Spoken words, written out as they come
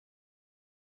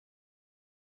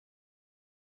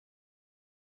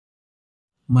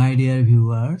My dear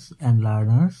viewers and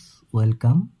learners,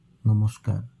 welcome,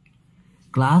 namaskar.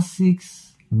 Class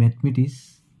 6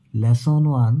 Mathematics, Lesson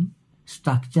 1,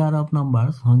 Structure of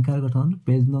Numbers, Hankar Gathon,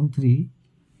 page number 3.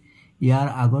 Yar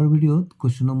agor video,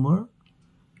 question number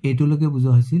 8 loke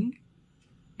bujo hoisil.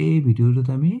 Ei video to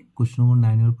tami question number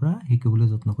 9 or pra hikebole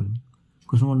jotno korim.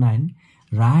 Question number 9,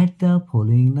 write the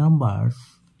following numbers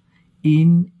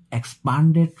in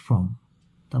expanded form.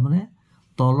 Tamane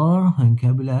tolor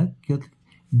সংখ্যা বিলাক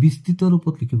বিস্তৃত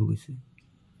ৰূপত লিখিব গৈছে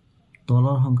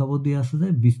তলৰ সংখ্যাবোৰ দিয়া আছে যে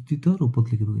বিস্তৃত ৰূপত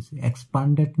লিখিব গৈছে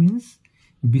expanded means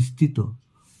বিস্তৃত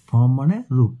ফৰ্ম মানে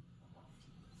ৰূপ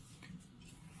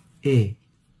a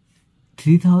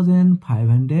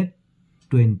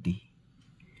 3520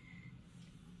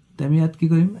 আমি ইয়াত কি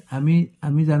কৰিম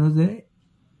আমি জানো যে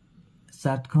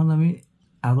চাৰ্টখন আমি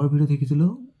আগৰ ভিডিঅ দেখিছিলো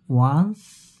ones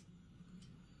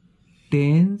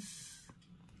tens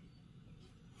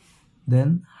then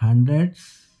hundreds,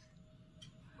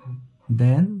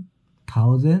 then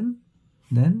 1000,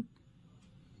 then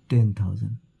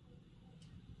 10,000.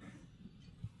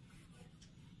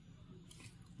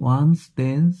 Ones,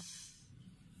 tens,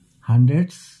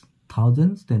 hundreds,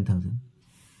 thousands, 10,000.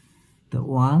 The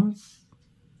ones,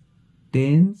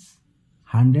 tens,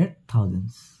 hundred,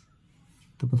 thousands.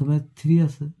 तो प्रथमे 3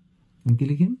 আছে কি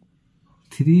লিখিম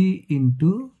 3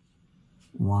 into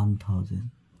 1000.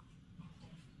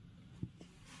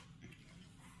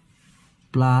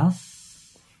 Plus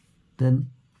then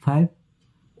 5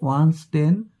 ones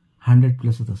 10 100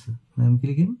 plus আছে আমি কি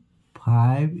লিখিম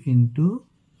 5 into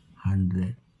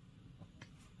 100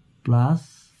 plus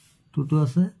 2 to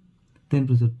আছে 10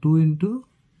 plus 2 into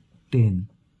 10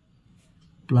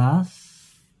 plus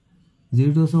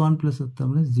 0 to আছে 1 plus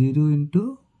মানে 0 into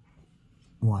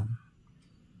 1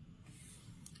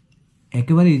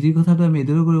 একেবারে ইজি কথাটো আমি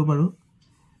এদৰে কৰিব পাৰো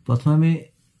প্ৰথমে আমি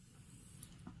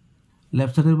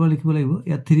लेफ्ट साइड पर लिखिब লাগিব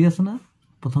ইয়া 3 আছে না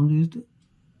প্ৰথম ডিজিট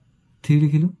 3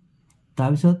 লিখিলো তাৰ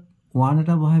পিছত 1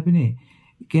 এটা বহাই পিনে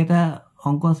কেটা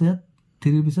অংক আছে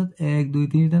 3 এর পিছত 1 2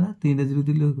 3 টা না 3 টা 0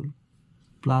 দিলে হৈ গল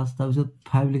প্লাস তাৰ পিছত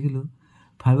 5 লিখিলো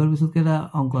 5 এর পিছত কেটা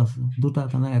অংক আছে দুটা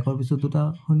তানা 1 এর পিছত দুটা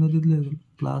শূন্য দিলে হৈ গল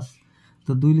প্লাস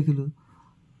তো 2 লিখিলো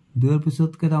 2 এর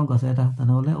পিছত কেটা অংক আছে এটা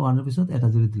তানা হলে 1 এর পিছত এটা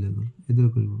 0 দিলে হৈ গল এদৰে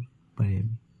কৰিব পাৰি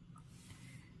আমি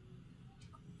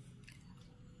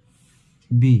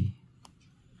b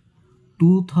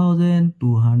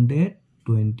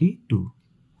 2222.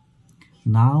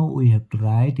 Now we have to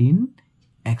write in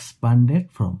expanded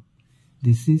form.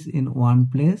 This is in 1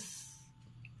 place.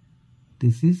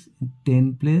 This is 10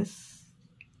 place.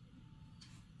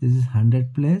 This is 100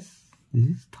 place. This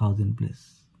is 1000 place.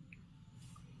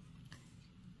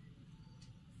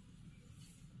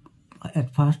 At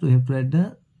first we have to write the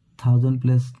 1000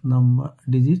 place number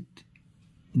digit.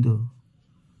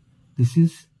 This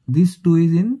 2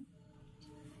 is in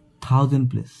 1000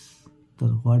 place. So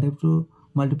what have to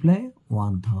multiply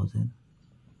 1000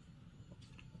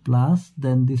 plus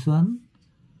then this one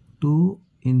 2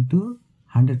 into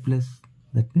 100 place.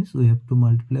 That means we have to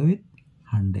multiply with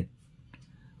 100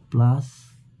 plus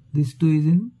this 2 is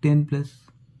in 10 place.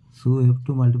 So we have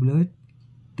to multiply with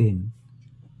 10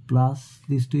 plus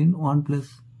this 2 in 1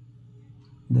 place.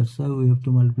 That's why we have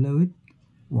to multiply with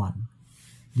 1.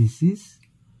 This is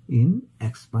in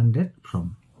expanded form.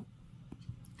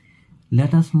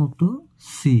 Let us move to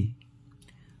C.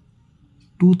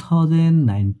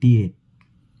 2098.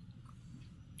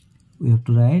 We have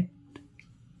to write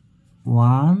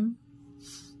 1,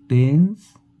 tens,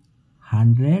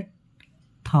 100,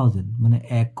 1000. মানে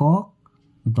একক,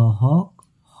 দহক,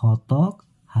 শতক,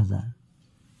 হাজাৰ.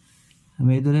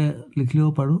 আমি এইদৰে লিখিব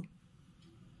পাৰো.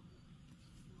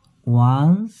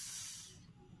 Ones,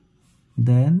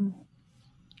 then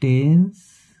tens,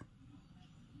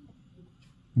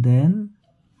 then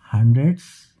hundreds,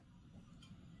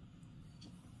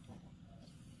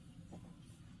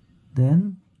 then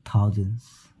thousands.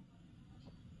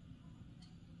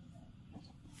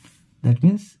 That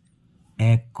means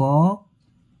ekok,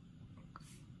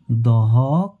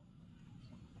 dohok,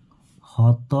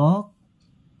 hotok,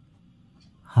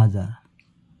 hajar.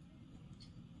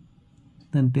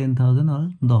 Then 10,000 or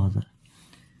 10,000.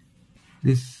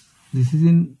 This is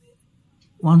in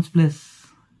ones place.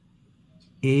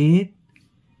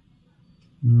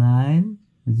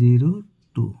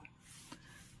 8902.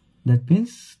 That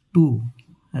means 2.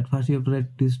 At first you have to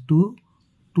write this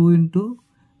 2 into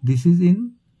this is in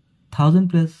 1000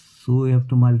 place, so we have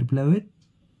to multiply with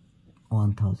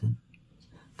 1000.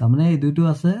 তামানে এই দুইটো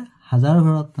আছে হাজাৰ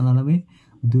ঘৰত তানালে আমি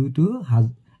দুইটো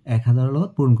 1000 লগত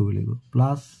পূৰণ কৰিব লাগিব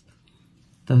প্লাস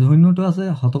তাৰ শূন্যটো আছে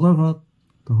শতকৰ ঘৰত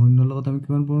তো শূন্যৰ লগত আমি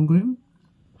কিমান পূৰণ কৰিম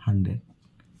 100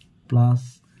 প্লাছ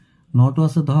 9টো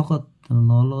আছে দহকত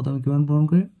 9 লগত আমি কিমান পূৰণ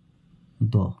কৰিম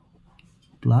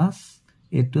 10 প্লাছ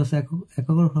 8টো আছে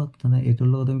এককৰ ঘৰত মানে 8ৰ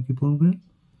লগত আমি কি পূৰণ কৰিম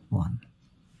 1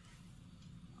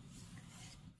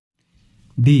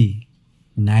 D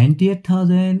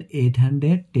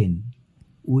 98,810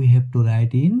 we have to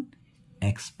write in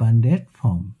expanded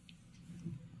form.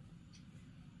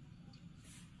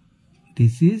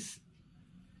 This is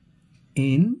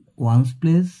in ones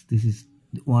place. This is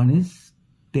 1 is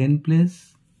 10 place,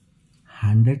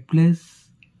 100 place,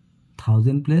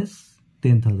 1000 place,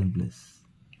 10,000 place.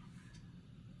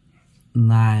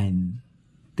 9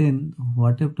 10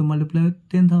 what have to multiply with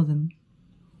 10,000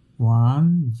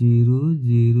 1 0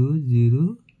 0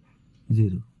 0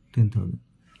 0 10,000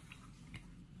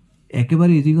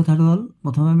 একেবারে ইজি কথাটো হল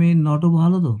প্রথমে আমি 9টো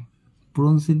বহালো তো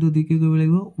পূরণ চিহ্নটো দি কি কৰিব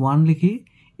লাগিব 1 লিখি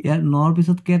ইয়াৰ 9 ৰ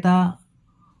পিছত কেটা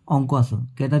অংক আছে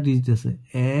কেটা ডিজিট আছে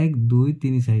 1 2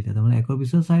 3 4টা মানে একৰ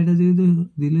পিছত 4টা যদি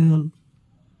দিলে হল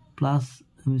প্লাস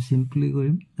আমি সিম্পলি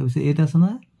কৰিম তাৰপিছত 8 আছে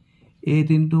না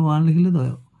 8 * 1 লিখিলে তো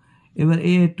এবাৰ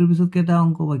এই 8 ৰ পিছত কেটা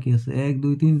অংক বাকি আছে 1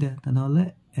 2 3টা তাহলে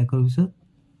একৰ পিছত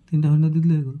 3টা শূন্য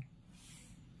দিলে হল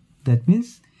that means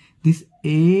this 8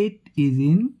 is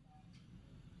in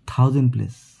 1000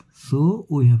 place so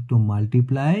we have to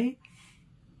multiply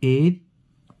 8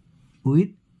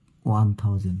 with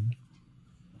 1000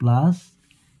 plus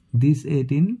this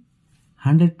 8 in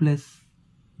 100 place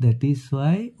that is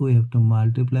why we have to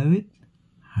multiply with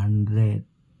 100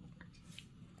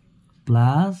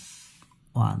 plus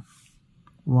 1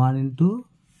 1 into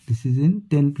this is in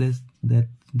 10 place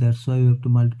that's why we have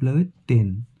to multiply with 10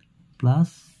 plus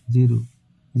 0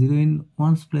 0 in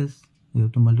ones place we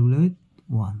have to multiply with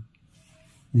 1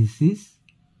 this is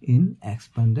in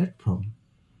expanded form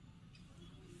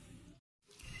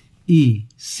E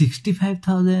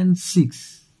 65,006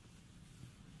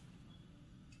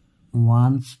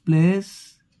 ones place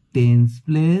tens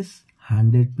place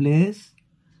 100 place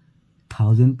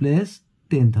 1000 place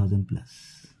 10,000 plus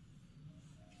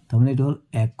তাহলে এটা হল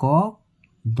একক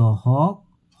দহক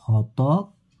শতক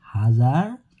হাজার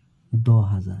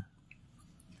 10,000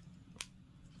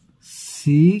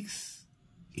 6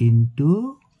 into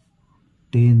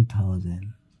 10,000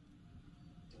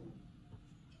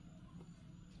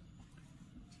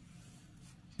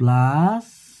 plus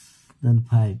then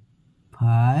 5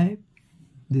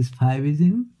 this 5 is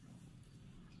in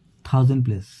 1000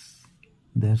 place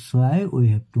that's why we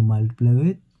have to multiply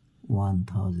with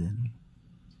 1000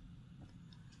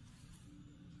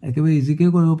 একেবারে easy কে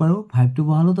কৰিব পাৰো 5 টো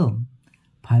বহালো তো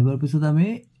 5 ৰ পিছত আমি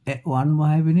 1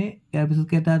 বহাই পিনে ইয়াৰ পিছত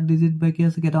কেটা ডিজিট বাকি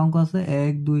আছে কেটা অংক আছে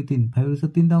 1 2 3 5 ৰ পিছত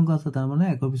 3টা অংক আছে তাৰ মানে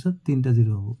 1 ৰ পিছত 3টা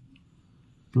 0 হ'ব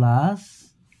plus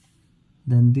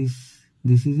then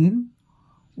this is in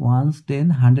 1 10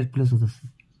 100 plus আছে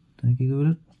তাই কি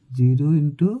কৰিব 0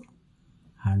 into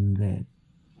 100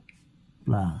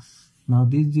 plus now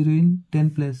this 0 in 10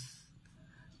 place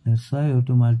that's why you have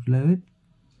to multiply with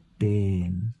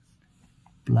 10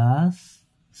 plus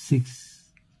 6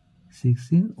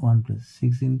 in 1 plus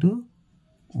 6 into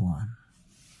 1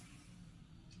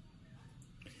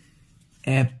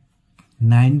 F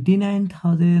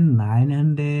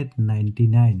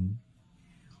 99,999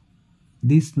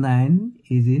 this 9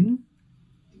 is in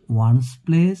ones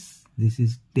place this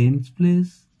is tens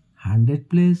place 100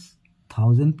 place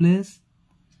 1000 place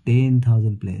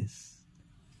 10,000 place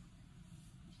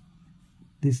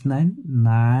this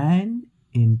 9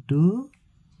 into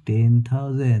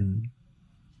 10,000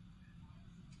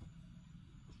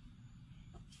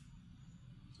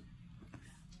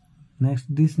 next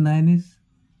this 9 is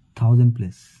 1000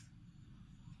 place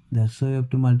that's why you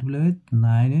have to multiply with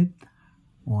 9 with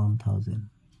 1000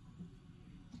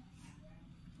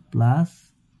 plus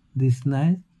this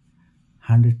 9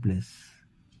 100 place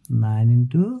 9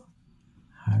 into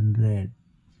 100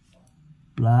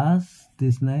 plus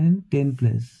this 9 in 10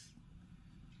 place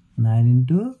 9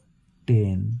 into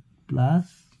 10 plus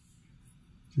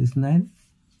this 9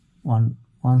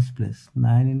 ones place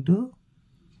 9 into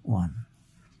 1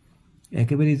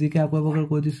 একেবারে easy কে আকো একবাৰ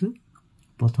কৈ দিছো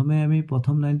প্ৰথমে আমি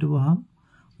প্ৰথম 9 টো বহাম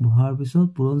বহাৰ পিছত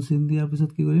পূৰণ চিহ্ন দিয়াৰ পিছত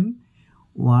কি কৰিম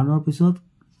 1 ৰ পিছত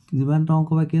যিমানটা অংক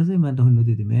বাকি আছে ইমানটা শূন্য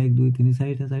দি দিম 1 2 3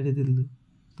 4টা দিলু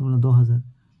তোমরা 10,000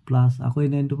 প্লাস আকৌ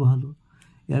 9 টো বহালো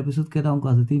ইয়াৰ পিছত কেটা অংক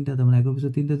আছে 3টা তাৰমানে একৰ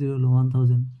পিছত 3টা 0 হলো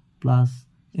 1000 প্লাস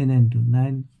এই 9 টো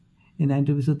 9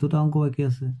 টোৰ পিছত দুটা অংক বাকি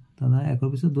আছে তাৰমানে একৰ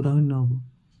পিছত দুটা শূন্য হ'ব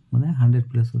মানে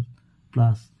 100 প্লাস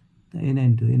প্লাস এই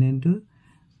 9 টো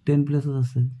 10 প্লাস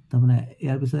আছে তাৰমানে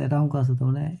ইয়াৰ পিছত এটা অংক আছে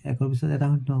তাৰমানে একৰ পিছত এটা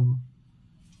শূন্য হ'ব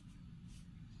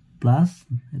প্লাস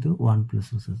এটো 1 প্লাস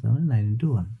আছে তাৰমানে 9 into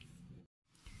 1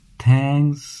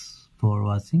 thanks for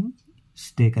watching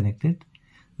stay connected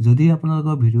যদি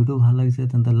আপোনালোকৰ ভিডিওটো ভাল লাগিছে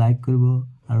তেন্তে লাইক কৰিব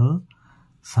আৰু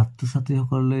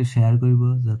ছাত্ৰ-ছাত্ৰীসকললৈ শ্বেয়াৰ কৰিব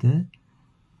যাতে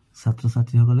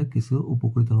ছাত্ৰ-ছাত্ৰীসকলে কিছু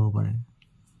উপকৃত হ'ব পাৰে।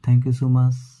 Thank you so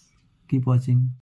much. Keep watching.